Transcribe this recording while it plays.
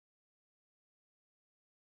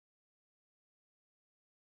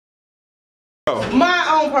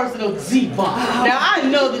My own personal Z-Bomb. Now I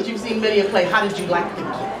know that you've seen many a play. How did you like the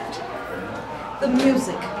gift? The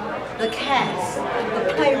music, the cast,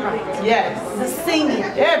 the playwright, yes, the singing,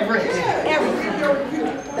 everything,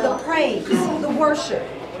 the praise, the worship.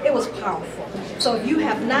 It was powerful. So if you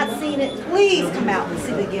have not seen it, please come out and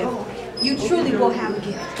see the gift. You truly will have a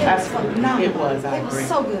gift. It was phenomenal. It was. I agree.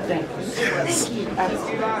 So good. Thank you. Thank you.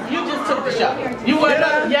 You just took the show. You were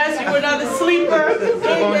another, yes, you were another sleeper in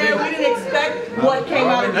there. We didn't expect what came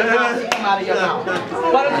out of your mouth to come out of your mouth.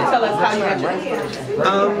 Why don't you tell us how you got your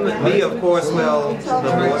inspiration? Me, of course, well,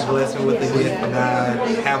 the Lord blessed me with the gift, and I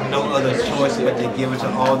have no other choice but to give it to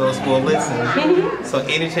all those who will listen. So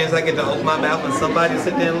any chance I get to open my mouth and somebody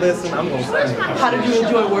sit there and listen, I'm going to sing. How did you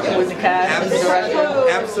enjoy working with the cast and the director?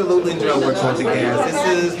 Absolutely enjoy working with the cast.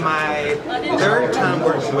 This is my third time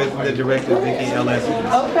working with the director, Vickie.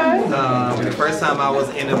 Okay. The first time I was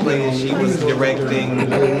in a play and she was directing,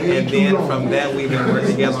 and then from that we've been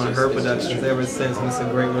working together on her productions ever since, and it's a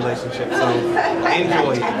great relationship. So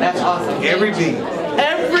enjoy it. That's awesome. Every beat.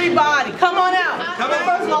 Everybody, come on out.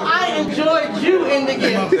 First of all, I enjoyed you in the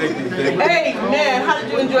gift. Thank you. Hey man, how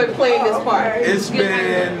did you enjoy playing this part? It's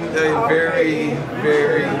been a very,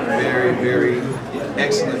 very, very, very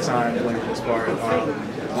excellent time playing this part.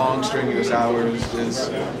 Long strenuous hours,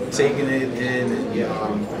 just taking it in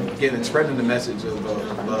and spreading the message of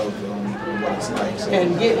love and what it's like. So,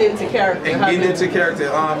 and getting into character.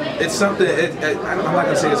 It's something. I'm not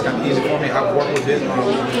gonna say it's kind of easy for me. I've worked with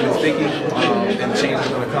Vickie, and the change is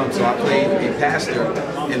gonna come. So I played a pastor,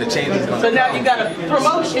 and the change is gonna come. So now you got a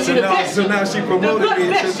promotion. So now she promoted me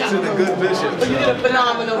to the good bishop. So you did a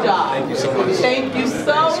phenomenal job. Thank you so much. Thank you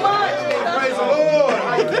so much. Praise the Lord.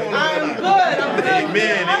 I'm good.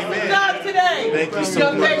 Amen. Good job today. Thank you so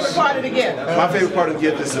Your much. favorite part of the gift? My favorite part of the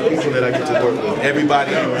gift is the people that I get to work with.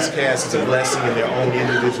 Everybody in this cast is a blessing in their own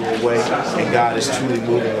individual way, and God is truly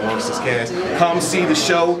moving amongst this cast. Come see the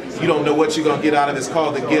show. You don't know what you're going to get out of it. It's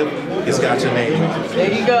called The Gift. It's got your name on it.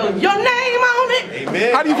 There you go. Your name on it.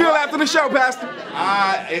 Amen. How do you feel after the show, Pastor?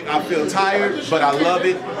 I feel tired, but I love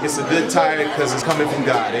it. It's a good tired because it's coming from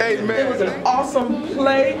God. Amen. It was an awesome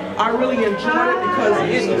play. I really enjoyed it because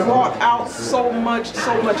it brought out so much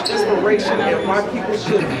inspiration that my people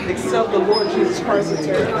should accept the Lord Jesus Christ into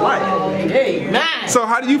their life. Amen. So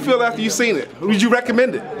how do you feel after you've seen it? Would you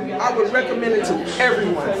recommend it? I would recommend it to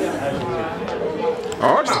everyone.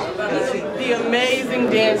 Awesome. The amazing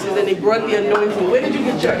dancers, and they brought the anointing. Where did you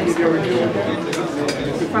get your inspiration?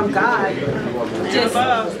 From God. Just,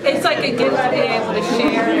 it's like a gift to be able to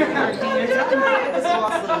share. It was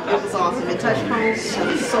awesome. It was awesome. It touched home.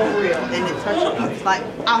 It was so real, and it touched me. Like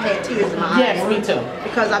I had tears in my eyes. Yes, me too.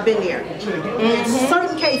 Because I've been there. In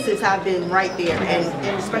certain cases, I've been right there, and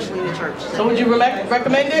especially in the church. So would you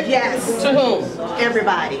recommend it? Yes. To whom?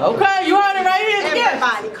 Everybody. Okay, you heard it right here.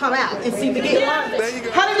 Everybody, come out and see the gift.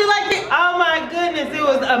 How did you like it? Oh my goodness, it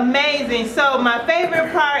was amazing. So my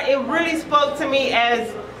favorite part, it really spoke to me as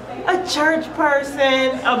a church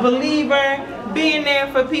person, a believer, being there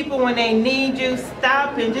for people when they need you,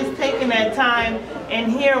 stop and just taking that time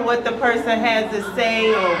and hearing what the person has to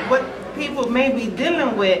say or what people may be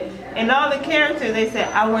dealing with. And all the characters, they said,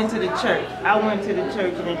 I went to the church. I went to the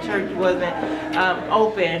church, and the church wasn't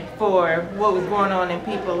open for what was going on in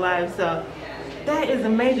people's lives. So that is a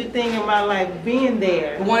major thing in my life, being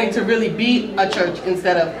there. Wanting to really be a church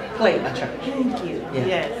instead of play a church. Thank you. Yeah.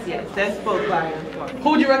 Yes, that spoke volumes for me.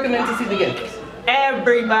 Who would you recommend to see the gift?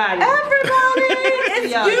 Everybody.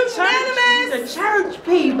 It's unanimous. The church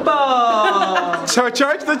people. The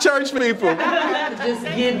church people. I have to just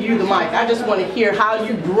give you the mic. I just want to hear how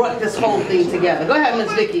you brought this whole thing together. Go ahead, Miss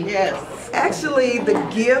Vickie. Yes. Actually, The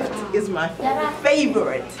Gift is my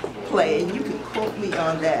favorite play, and you can quote me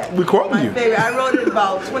on that. We quote my you. Favorite. I wrote it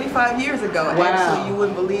about 25 years ago. Wow. Actually, you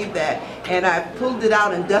wouldn't believe that. And I pulled it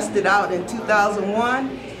out and dusted it out in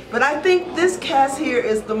 2001. But I think this cast here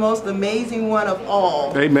is the most amazing one of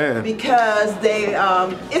all. Amen. Because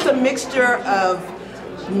it's a mixture of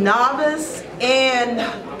novice and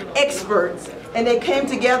experts. And they came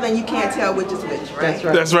together and you can't tell which is which, right?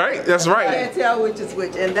 That's right. You can't tell which is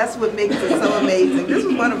which, and that's what makes it so amazing. This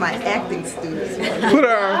was one of my acting students. Get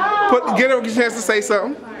her a chance to say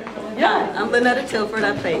something. Hi, I'm Lynetta Tilford.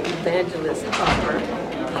 I play Evangelist Harper,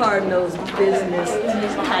 hard-nosed business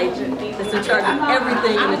type that's in charge of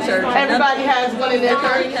everything in the church. Everybody has one in their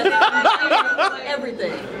church?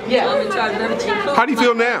 Everything. Yeah. I'm in charge of everything. How do you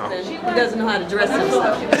feel now? He doesn't know how to dress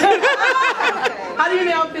himself. How do you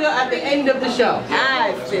now feel at the end of the show?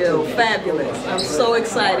 I feel fabulous. I'm so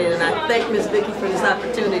excited, and I thank Miss Vickie for this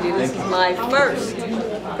opportunity. This is my first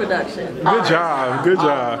production. Good job, good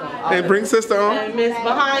job. And bring sister on. And Miss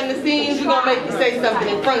Behind the Scenes, we're gonna make you say something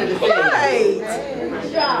in front of the scenes. Right.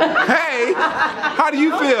 Hey, how do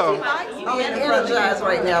you feel? I'm energized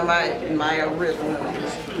right now. My original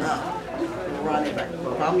running back.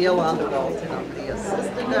 I'm Yolanda Walton. I'm the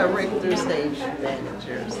assistant director, stage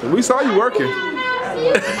manager. We saw you working. You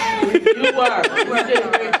were. You did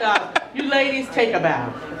a great job. You ladies, take a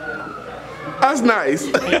bow. That's nice.